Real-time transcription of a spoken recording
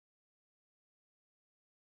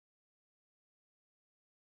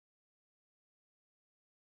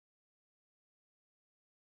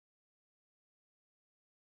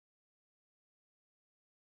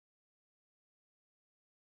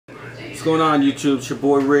What's going on YouTube? It's your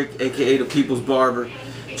boy Rick, aka the People's Barber.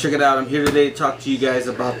 Check it out, I'm here today to talk to you guys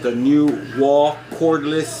about the new Wahl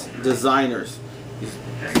Cordless Designers. These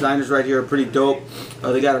designers right here are pretty dope.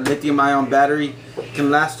 They got a lithium ion battery.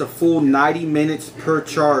 Can last a full 90 minutes per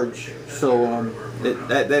charge. So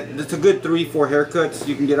that's a good 3-4 haircuts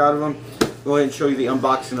you can get out of them. Go ahead and show you the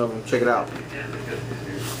unboxing of them. Check it out.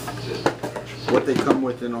 What they come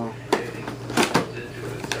with and all.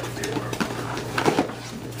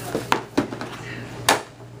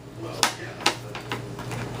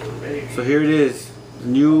 So here it is, the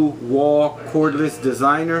new Wahl Cordless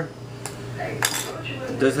Designer.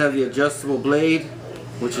 It does have the adjustable blade,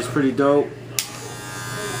 which is pretty dope. You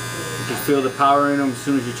can feel the power in them as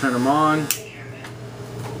soon as you turn them on.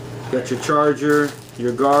 Got your charger,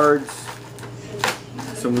 your guards,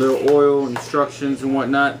 some little oil instructions and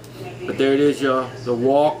whatnot. But there it is, y'all, the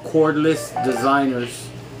Wahl Cordless Designers.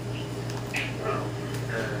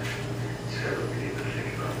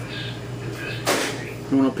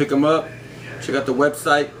 If you want to pick them up, check out the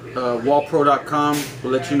website, wahlpro.com.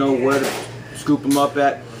 We'll let you know where to scoop them up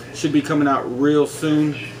at. Should be coming out real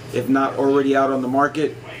soon, if not already out on the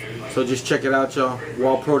market. So just check it out, y'all,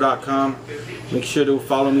 wahlpro.com. Make sure to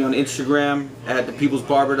follow me on Instagram at the People's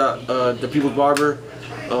Barber.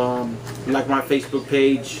 Like my Facebook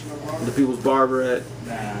page, the People's Barber at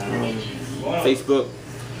Facebook.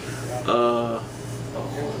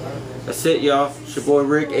 That's it, y'all. It's your boy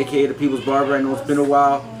Rick, aka the People's Barber. I know it's been a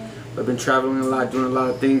while. I've been traveling a lot, doing a lot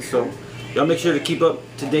of things, so y'all make sure to keep up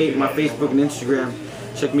to date with my Facebook and Instagram.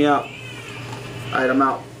 Check me out. Alright, I'm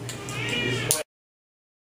out.